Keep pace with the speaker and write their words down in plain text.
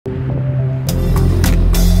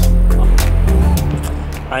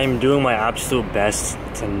I'm doing my absolute best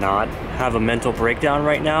to not have a mental breakdown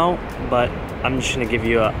right now, but I'm just gonna give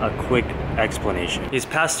you a quick explanation. These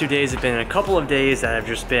past 2 days have been a couple of days that have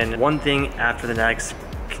just been one thing after the next,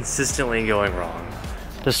 consistently going wrong.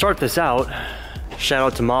 To start this out, shout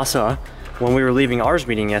out to Masa. When we were leaving ours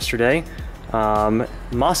meeting yesterday,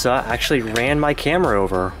 Masa actually ran my camera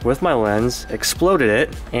over with my lens, exploded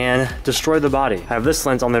it, and destroyed the body. I have this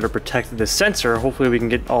lens on there to protect the sensor. Hopefully we can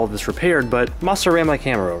get all of this repaired, but Masa ran my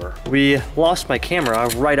camera over. We lost my camera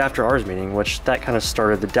right after ours meeting, which that kind of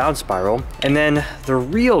started the down spiral. And then the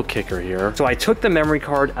real kicker here, so I took the memory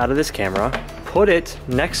card out of this camera, put it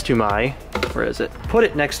next to my, where is it? Put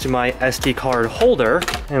it next to my SD card holder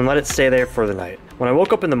and let it stay there for the night. When I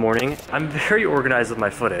woke up in the morning, I'm very organized with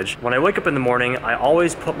my footage. When I wake up in the morning, I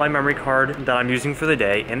always put my memory card that I'm using for the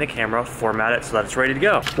day in the camera, format it so that it's ready to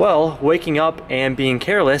go. Well, waking up and being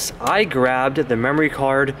careless, I grabbed the memory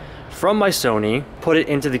card from my Sony, put it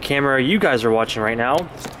into the camera you guys are watching right now,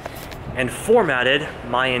 and formatted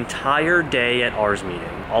my entire day at ours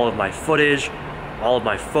meeting. All of my footage, all of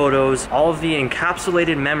my photos, all of the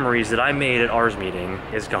encapsulated memories that I made at ours meeting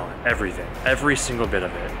is gone. Everything, every single bit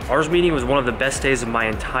of it. Ours meeting was one of the best days of my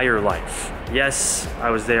entire life. Yes,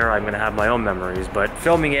 I was there, I'm gonna have my own memories, but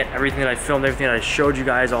filming it, everything that I filmed, everything that I showed you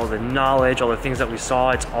guys, all the knowledge, all the things that we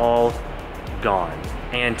saw, it's all gone.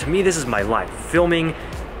 And to me, this is my life. Filming,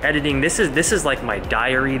 editing, this is like my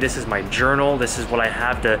diary, this is my journal, this is what I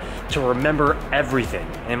have to remember everything.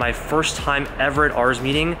 And my first time ever at ours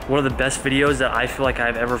meeting, one of the best videos that I feel like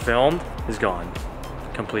I've ever filmed is gone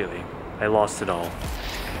completely. I lost it all.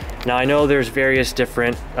 Now I know there's various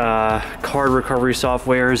different card recovery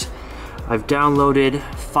softwares. I've downloaded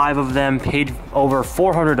 5 of them, paid over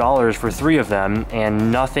 $400 for 3 of them, and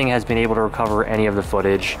nothing has been able to recover any of the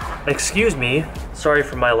footage. Excuse me, sorry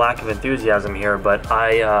for my lack of enthusiasm here, but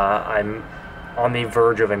I'm on the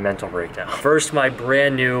verge of a mental breakdown. First, my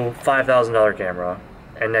brand new $5,000 camera,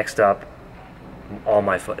 and next up, all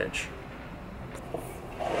my footage.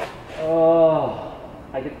 Oh,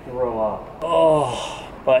 I could throw up. Oh,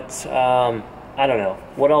 but I don't know.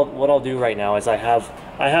 What I'll do right now is I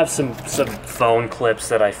have some phone clips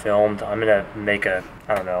that I filmed. I'm gonna make I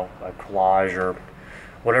don't know, a collage or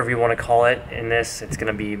whatever you want to call it in this. It's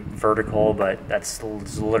gonna be vertical, but that's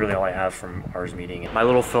literally all I have from ours meeting. My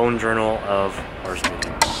little phone journal of ours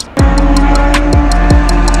meeting.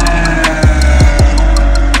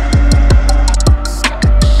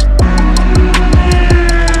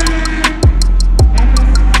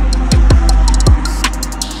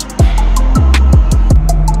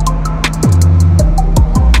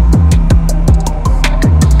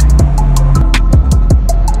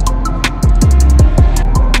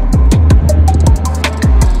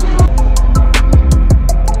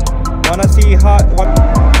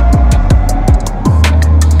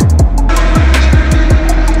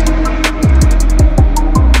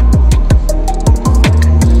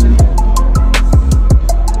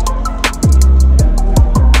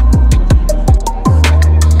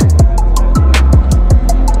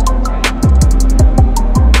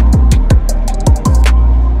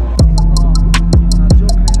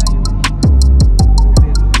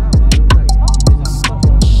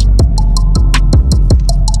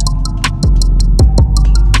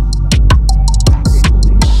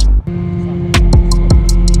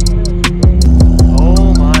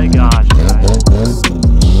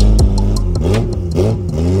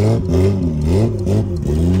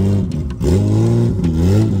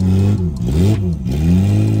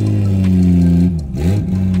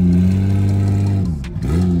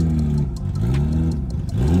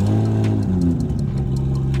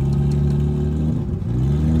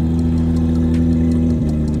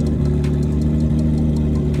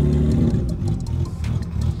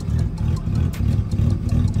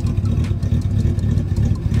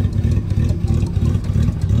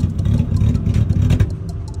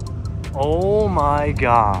 Oh my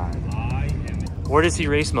god. Where does he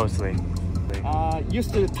race mostly?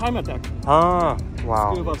 Used to time attack. Ah,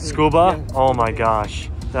 wow. Scuba? Yeah. Oh my gosh.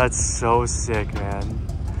 That's so sick, man.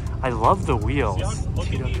 I love the wheels.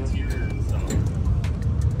 Look at the interior.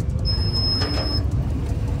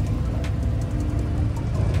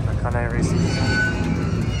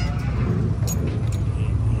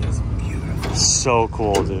 It is beautiful. So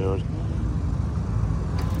cool, dude.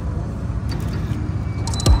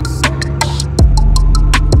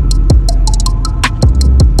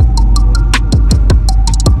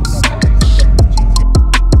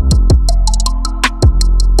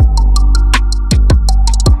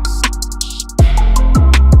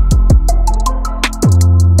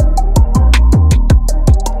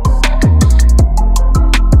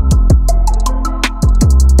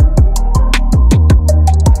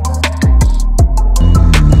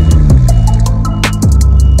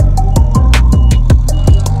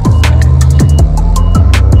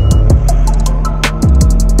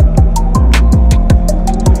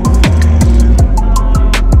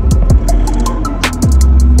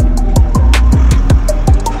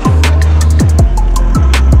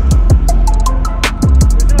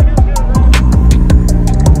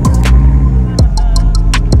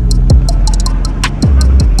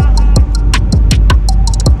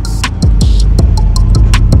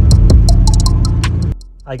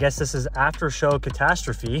 I guess this is after show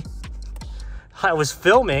catastrophe. I was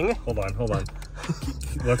filming. Hold on.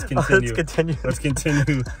 Let's continue. Let's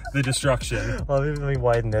continue the destruction. Well, let me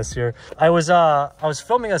widen this here. I was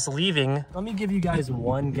filming us leaving. Let me give you guys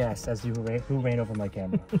one guess as to who ran over my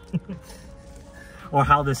camera. Or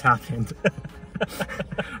how this happened.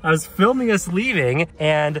 I was filming us leaving,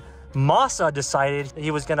 and Masa decided that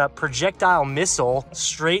he was gonna projectile missile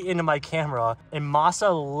straight into my camera, and Masa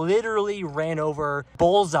literally ran over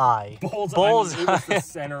Bullseye. Bullseye. I mean, it was the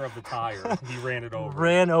center of the tire. He ran it over.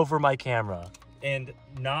 Ran over my camera. And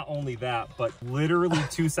not only that, but literally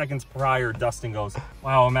 2 seconds prior, Dustin goes,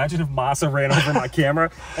 wow, imagine if Masa ran over my camera.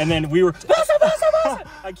 And then we were, Masa!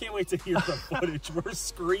 I can't wait to hear the footage. We're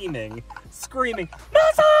screaming, Masa!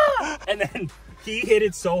 And then he hit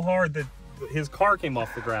it so hard that his car came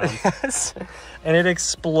off the ground. Yes. And it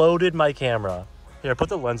exploded my camera. Here, put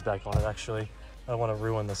the lens back on it, actually. I don't want to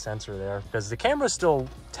ruin the sensor there, because the camera still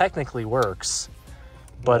technically works.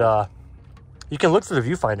 But, you can look through the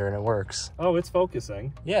viewfinder and it works. Oh, it's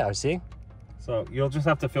focusing. Yeah, see? So you'll just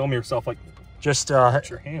have to film yourself like, just put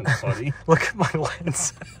your hands, buddy. Look at my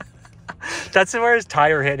lens. That's where his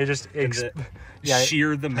tire hit. It just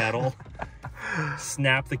shear the metal,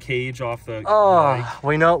 snap the cage off the bike.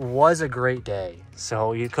 We know it was a great day.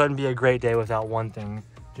 So it couldn't be a great day without one thing.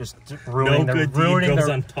 Just ruining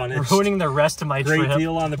the rest of my trip. Great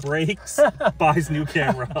deal on the brakes. Buys new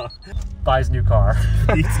camera. Buys new car.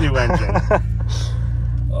 Beats new engine.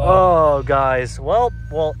 Oh, guys. Well,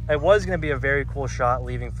 it was going to be a very cool shot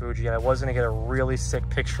leaving Fuji, and I was going to get a really sick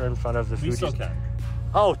picture in front of the Fuji. We still can.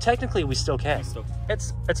 Oh, technically we still can.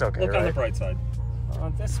 It's okay, Look right? on the bright side.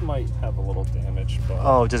 This might have a little damage, but...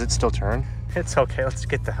 Oh, does it still turn? It's okay. Let's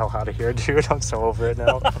get the hell out of here, dude. I'm so over it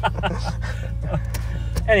now.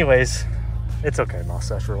 Anyways, it's okay,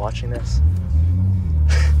 Masa, if you're watching this.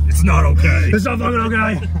 It's not okay. It's not fucking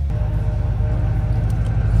okay.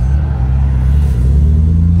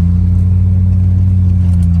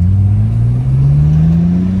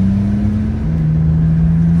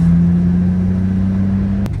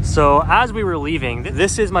 So as we were leaving,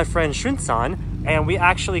 this is my friend Shun-san, and we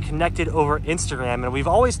actually connected over Instagram, and we've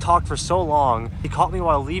always talked for so long. He caught me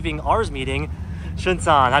while leaving ours meeting.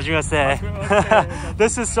 Shun-san, how'd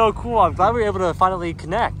This is so cool. I'm glad we were able to finally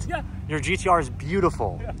connect. Yeah. Your GTR is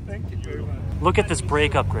beautiful. Yeah, thank you very much. Look at this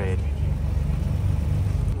brake upgrade.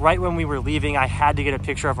 Right when we were leaving, I had to get a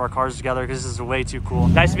picture of our cars together because this is way too cool.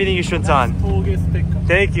 Nice meeting you, Shun-san.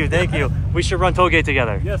 Thank you. We should run Tollgate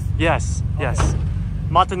together. Yes. Yes.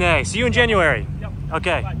 Matane. See you in January. Yep.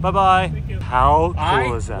 Okay. Bye-bye. Thank you. How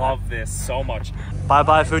cool is that? I love this so much.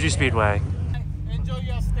 Bye-bye, Fuji Speedway. Enjoy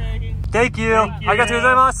your stay. Thank you. Arigatou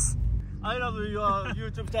gozaimasu. I love your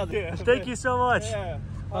YouTube channel. Thank you so much. Yeah.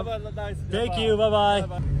 Have a nice day. Thank you. Bye-bye.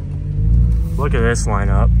 Look at this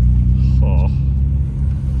lineup. Oh.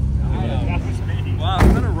 Wow,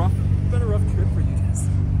 it's been a rough trip for you guys.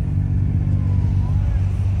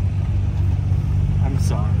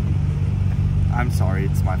 I'm sorry,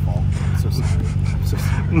 it's my fault. I'm so sorry.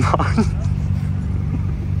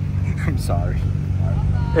 I'm sorry.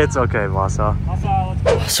 It's okay, Masa.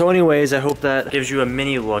 So anyways, I hope that gives you a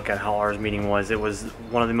mini look at how ours meeting was. It was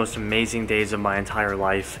one of the most amazing days of my entire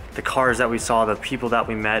life. The cars that we saw, the people that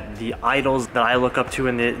we met, the idols that I look up to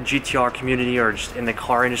in the GTR community or just in the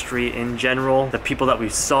car industry in general, the people that we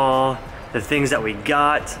saw, the things that we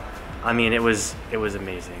got. I mean, it was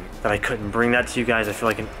amazing. That I couldn't bring that to you guys. I feel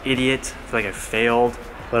like an idiot. I feel like I failed.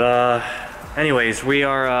 But anyways, we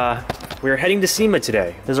are heading to SEMA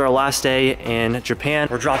today. This is our last day in Japan.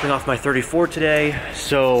 We're dropping off my 34 today,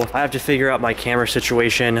 so I have to figure out my camera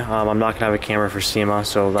situation. I'm not gonna have a camera for SEMA,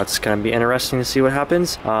 so that's gonna be interesting to see what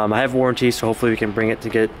happens. I have warranty, so hopefully we can bring it to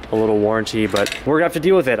get a little warranty, but we're gonna have to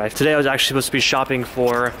deal with it. Today I was actually supposed to be shopping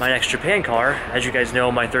for my next Japan car. As you guys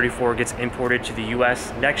know, my 34 gets imported to the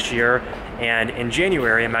US next year, and in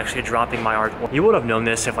January, I'm actually dropping my You would have known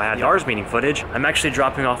this if I had the ours meeting footage. I'm actually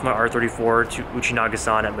dropping off my R34 to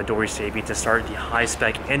Uchinaga-san at Midori Seibi to start the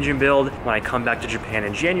high-spec engine build when I come back to Japan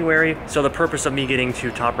in January. So the purpose of me getting to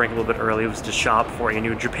Top Rank a little bit early was to shop for a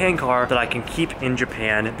new Japan car that I can keep in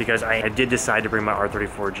Japan, because I did decide to bring my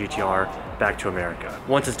R34 GTR back to America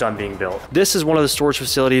once it's done being built. This is one of the storage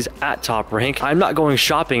facilities at Top Rank. I'm not going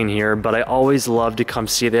shopping in here, but I always love to come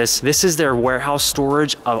see this. This is their warehouse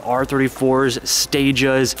storage of R34s,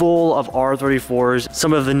 Stages, full of R34s,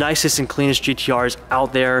 some of the nicest and cleanest GTRs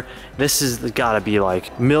out there. This has gotta be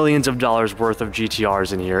like millions of dollars worth of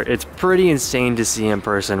GTRs in here. It's pretty insane to see in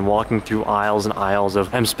person, walking through aisles and aisles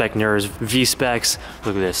of M-Spec nerds, V-Specs.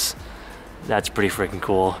 Look at this. That's pretty freaking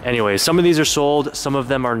cool. Anyway, some of these are sold, some of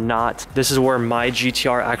them are not. This is where my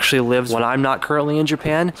GTR actually lives when I'm not currently in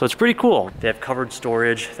Japan. So it's pretty cool. They have covered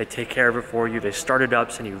storage. They take care of it for you. They start it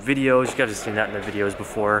up, send you videos. You guys have seen that in the videos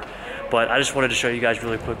before. But I just wanted to show you guys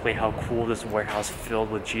really quickly how cool this warehouse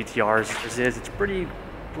filled with GTRs is. It's pretty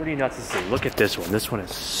nuts to see. Look at this one. This one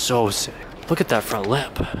is so sick. Look at that front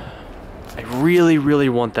lip. I really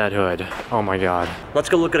want that hood. Oh my God. Let's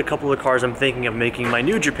go look at a couple of cars I'm thinking of making my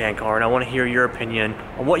new Japan car, and I want to hear your opinion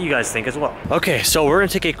on what you guys think as well. Okay, so we're gonna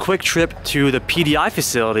take a quick trip to the PDI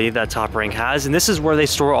facility that Top Rank has, and this is where they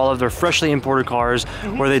store all of their freshly imported cars,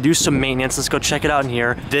 where they do some maintenance. Let's go check it out in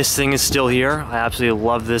here. This thing is still here. I absolutely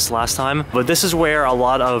loved this last time, but this is where a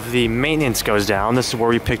lot of the maintenance goes down. This is where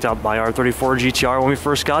we picked up my R34 GTR when we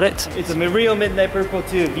first got it. It's a real Midnight Purple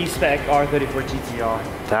 2 V-Spec R34 GTR.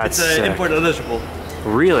 That's it's sick. import eligible.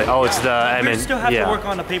 Really? Oh, it's the, We still have to work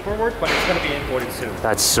on the paperwork, but it's gonna be imported soon.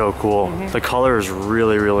 That's so cool. The color is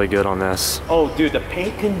really good on this. Oh, dude, the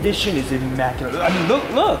paint condition is immaculate. I mean,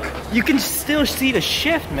 look. You can still see the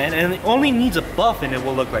shift, man, and it only needs a buff and it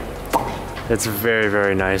will look like It's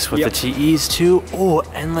very nice with the TEs too. Oh,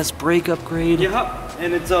 endless brake upgrade. Yeah,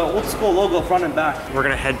 and it's an old school logo front and back. We're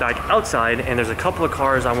gonna head back outside, and there's a couple of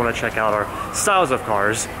cars I want to check out, or styles of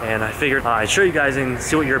cars, and I figured I'd show you guys and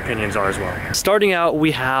see what your opinions are as well. Starting out,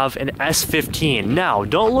 we have an S15. Now,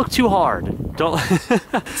 don't look too hard. Don't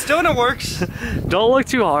Still in the works. Don't look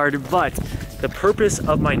too hard, but the purpose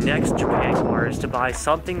of my next Japan car is to buy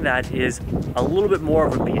something that is a little bit more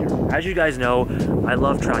of a beater. As you guys know, I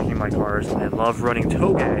love tracking my cars, I love running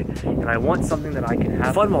toge, and I want something that I can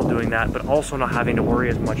have fun while doing that, but also not having to worry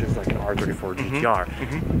as much as like an R34 GTR.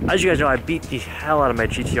 As you guys know, I beat the hell out of my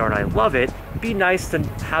GTR and I love it. It'd be nice to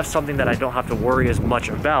have something that I don't have to worry as much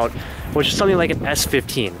about, which is something like an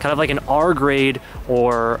S15, kind of like an R grade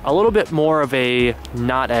or a little bit more of a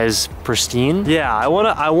not as pristine. Yeah, I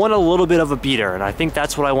want a little bit of a beater, and I think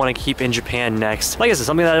that's what I want to keep in Japan next. Like I said,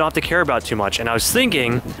 something that I don't have to care about too much. And I was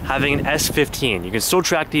thinking having an S15. You can still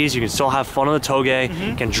track these, you can still have fun on the toge,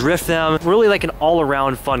 you can drift them. Really like an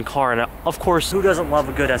all-around fun car. And of course, who doesn't love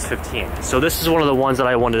a good S15? So this is one of the ones that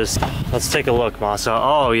I wanted to see. Let's take a look, Masa.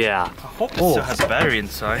 Oh yeah. I hope it still has a battery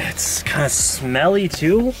inside. It's kind of smelly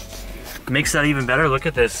too. Makes that even better. Look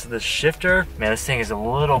at this shifter. Man, this thing is a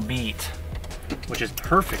little beat, which is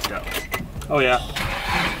perfect though. Oh yeah.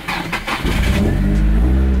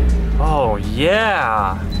 Oh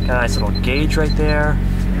yeah. Got a nice little gauge right there.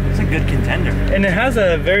 It's a good contender. And it has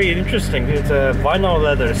a very interesting, it's a vinyl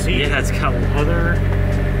leather seat. Yeah, it's got leather.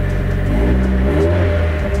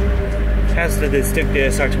 Has the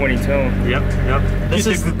distinctive SR20 tone. Yep. This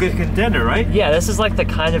is a good contender, right? Yeah, this is like the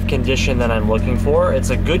kind of condition that I'm looking for. It's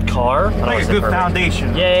a good car. Like a good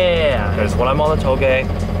foundation. Yeah. Because when I'm on the toge,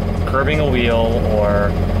 curbing a wheel or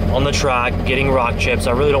on the track, getting rock chips,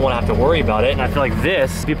 I really don't want to have to worry about it. And I feel like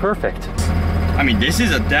this would be perfect. I mean, this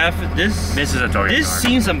is a this is a toge car. This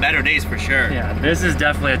seen some better days for sure. Yeah, this is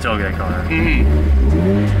definitely a toge car.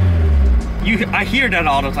 I hear that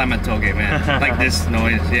all the time at toge, man. Like this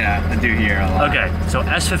noise, yeah, I do hear a lot. Okay, so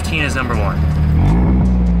S15 is number one.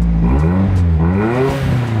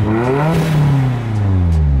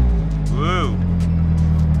 Woo.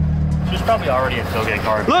 She's probably already a toge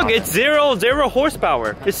car. Look, it's zero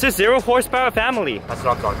horsepower. It says 0 horsepower family. That's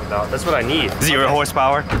what I'm talking about. That's what I need. 0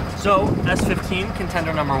 horsepower. So S15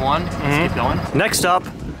 contender number one. Let's keep going. Next up,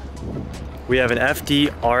 we have an FD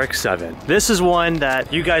RX7. This is one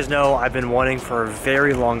that you guys know I've been wanting for a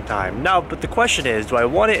very long time. Now, but the question is, do I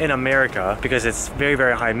want it in America because it's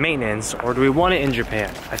very high maintenance, or do we want it in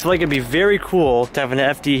Japan? I feel like it'd be very cool to have an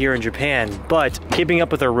FD here in Japan, but keeping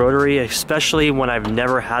up with a rotary, especially when I've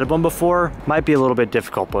never had one before, might be a little bit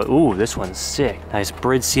difficult, but ooh, this one's sick. Nice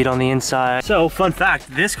bridge seat on the inside. So, fun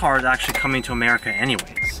fact, this car is actually coming to America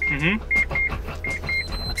anyways.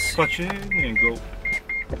 Let's Clutch in and go.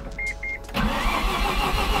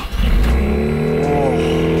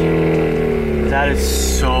 That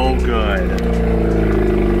is so good.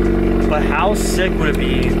 But how sick would it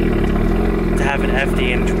be to have an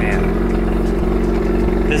FD in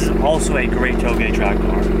Japan? This is also a great toge track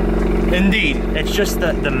car. Indeed. It's just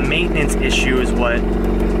the maintenance issue is what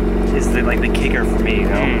is the kicker for me, you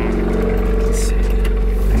know? Let's see.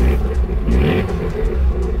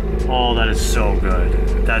 Oh, that is so good.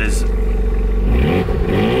 That is...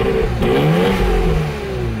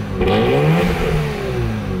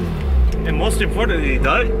 And most importantly,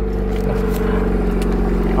 that.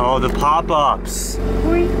 Oh, the pop-ups.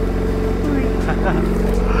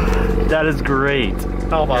 That is great.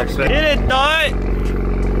 Pop-ups. Get it, Dot!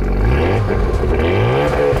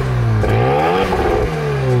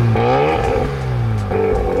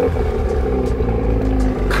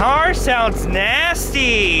 sounds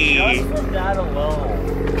nasty. Just from that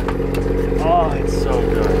alone. Oh, it's so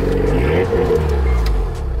good.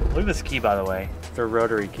 Look at this key, by the way. It's a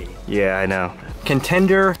rotary key. Yeah, I know.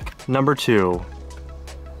 Contender number 2.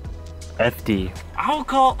 FD.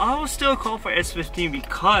 I will still call for S15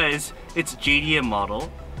 because it's JDM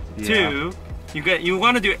model. Yeah. 2, you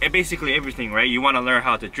want to do basically everything, right? You want to learn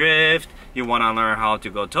how to drift, you want to learn how to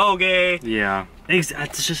go toge. Yeah.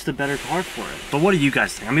 It's just a better car for it. But what do you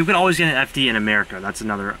guys think? I mean, we could always get an FD in America. That's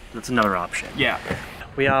another option. Yeah.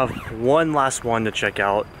 We have one last one to check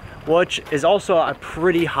out, which is also a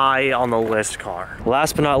pretty high on the list car.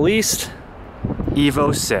 Last but not least,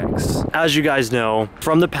 Evo VI. As you guys know,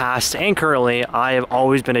 from the past and currently, I have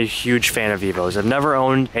always been a huge fan of Evos. I've never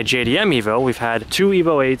owned a JDM Evo. We've had 2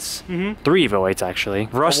 Evo VIIIs, 3 Evo VIIIs actually.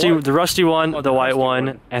 The rusty one, the white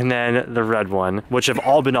one, and then the red one, which have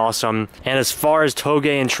all been awesome. And as far as toge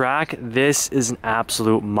and track, this is an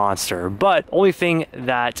absolute monster. But only thing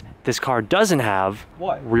that this car doesn't have,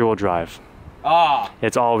 rear-wheel drive.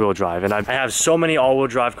 It's all-wheel drive, and I have so many all-wheel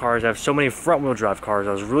drive cars, I have so many front-wheel drive cars.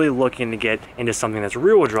 I was really looking to get into something that's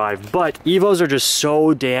rear-wheel drive, but Evos are just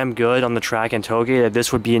so damn good on the track and toge that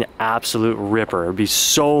this would be an absolute ripper. It would be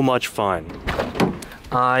so much fun.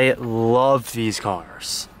 I love these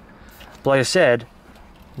cars. But like I said,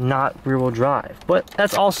 not rear-wheel drive. But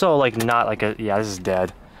that's also like not like a, yeah, this is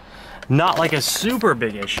dead. Not like a super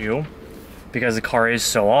big issue, because the car is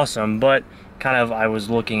so awesome, but kind of I was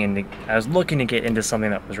looking to get into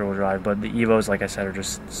something that was rear-wheel drive, but the Evos, like I said, are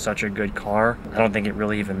just such a good car. I don't think it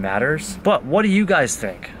really even matters. But what do you guys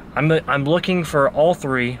think? I'm looking for all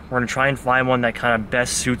 3. We're gonna try and find one that kind of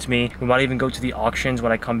best suits me. We might even go to the auctions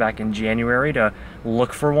when I come back in January to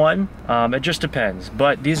look for one. It just depends.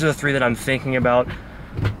 But these are the 3 that I'm thinking about.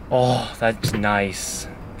 Oh, that's nice.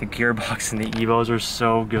 The gearbox and the Evos are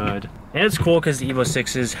so good. And it's cool because the Evo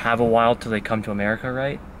 6s have a while till they come to America,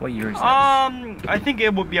 right? What year is that? I think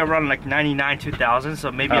it would be around like 99, 2000,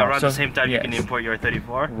 so maybe around the same time you can import your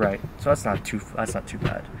 34. Right. So that's not too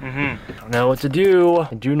bad. I don't know what to do.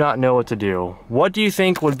 I do not know what to do. What do you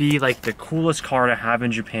think would be like the coolest car to have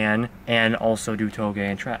in Japan and also do toge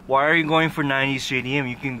and track? Why are you going for 90s JDM?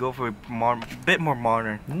 You can go for a bit more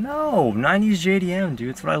modern. No, 90s JDM, dude.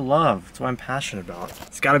 It's what I love. It's what I'm passionate about.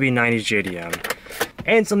 It's got to be 90s JDM.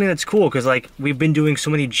 And something that's cool, because like we've been doing so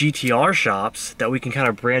many GTR shops that we can kind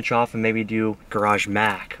of branch off and maybe do Garage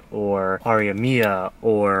Mac or Aria Mia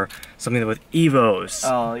or something with Evos.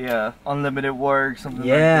 Oh yeah, unlimited work, something like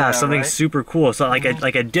yeah, that, something right? super cool. So like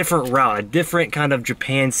a different route, a different kind of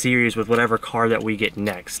Japan series with whatever car that we get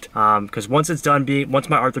next. Because once my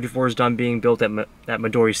R34 is done being built at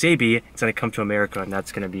Midori Seibi, it's gonna come to America, and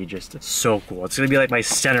that's gonna be just so cool. It's gonna be like my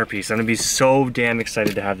centerpiece. I'm gonna be so damn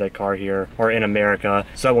excited to have that car here or in America.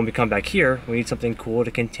 So that when we come back here, we need something cool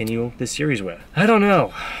to continue this series with. I don't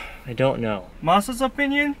know. I don't know. Masa's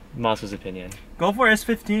opinion? Masa's opinion. Go for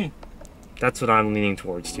S15. That's what I'm leaning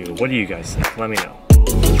towards too. What do you guys think? Let me know.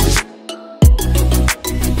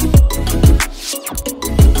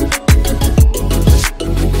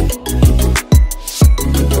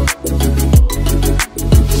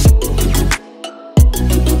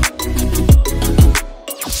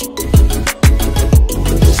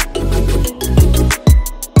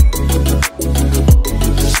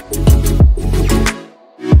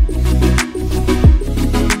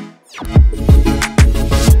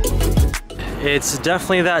 It's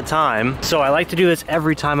definitely that time. So I like to do this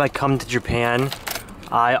every time I come to Japan.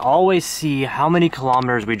 I always see how many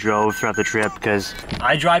kilometers we drove throughout the trip, because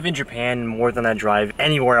I drive in Japan more than I drive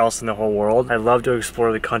anywhere else in the whole world. I love to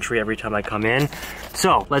explore the country every time I come in.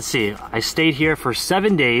 So let's see, I stayed here for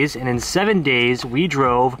 7 days, and in 7 days we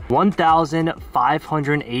drove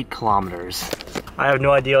 1,508 kilometers. I have no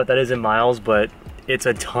idea what that is in miles, but it's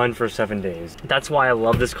a ton for 7 days. That's why I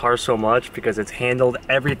love this car so much, because it's handled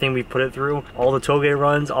everything we put it through, all the toge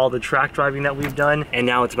runs, all the track driving that we've done, and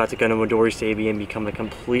now it's about to go to Midori Seibi and become a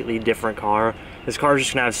completely different car. This car is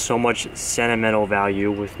just gonna have so much sentimental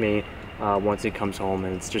value with me once it comes home,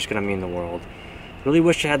 and it's just gonna mean the world. Really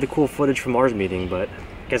wish I had the cool footage from ours meeting, but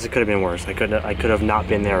I guess it could have been worse. I could have not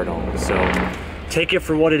been there at all. So take it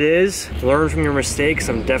for what it is, learn from your mistakes.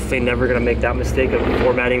 I'm definitely never gonna make that mistake of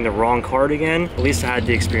formatting the wrong card again. At least I had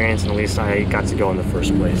the experience, and at least I got to go in the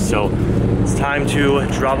first place. So it's time to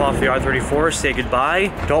drop off the R34, say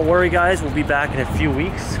goodbye. Don't worry guys, we'll be back in a few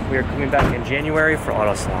weeks. We are coming back in January for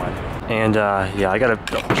Auto Salon. And yeah, I gotta,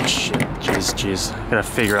 oh shit, jeez. I gotta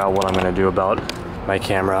figure out what I'm gonna do about my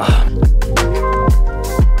camera.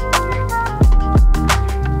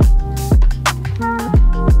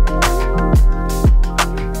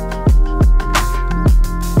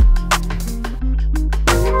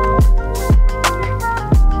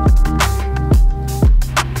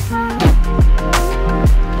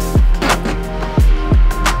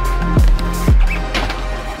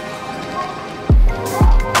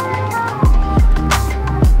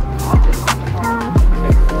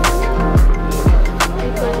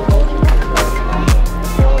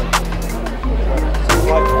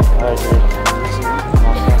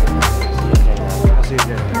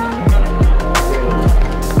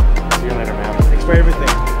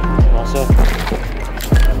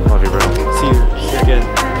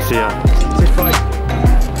 See ya.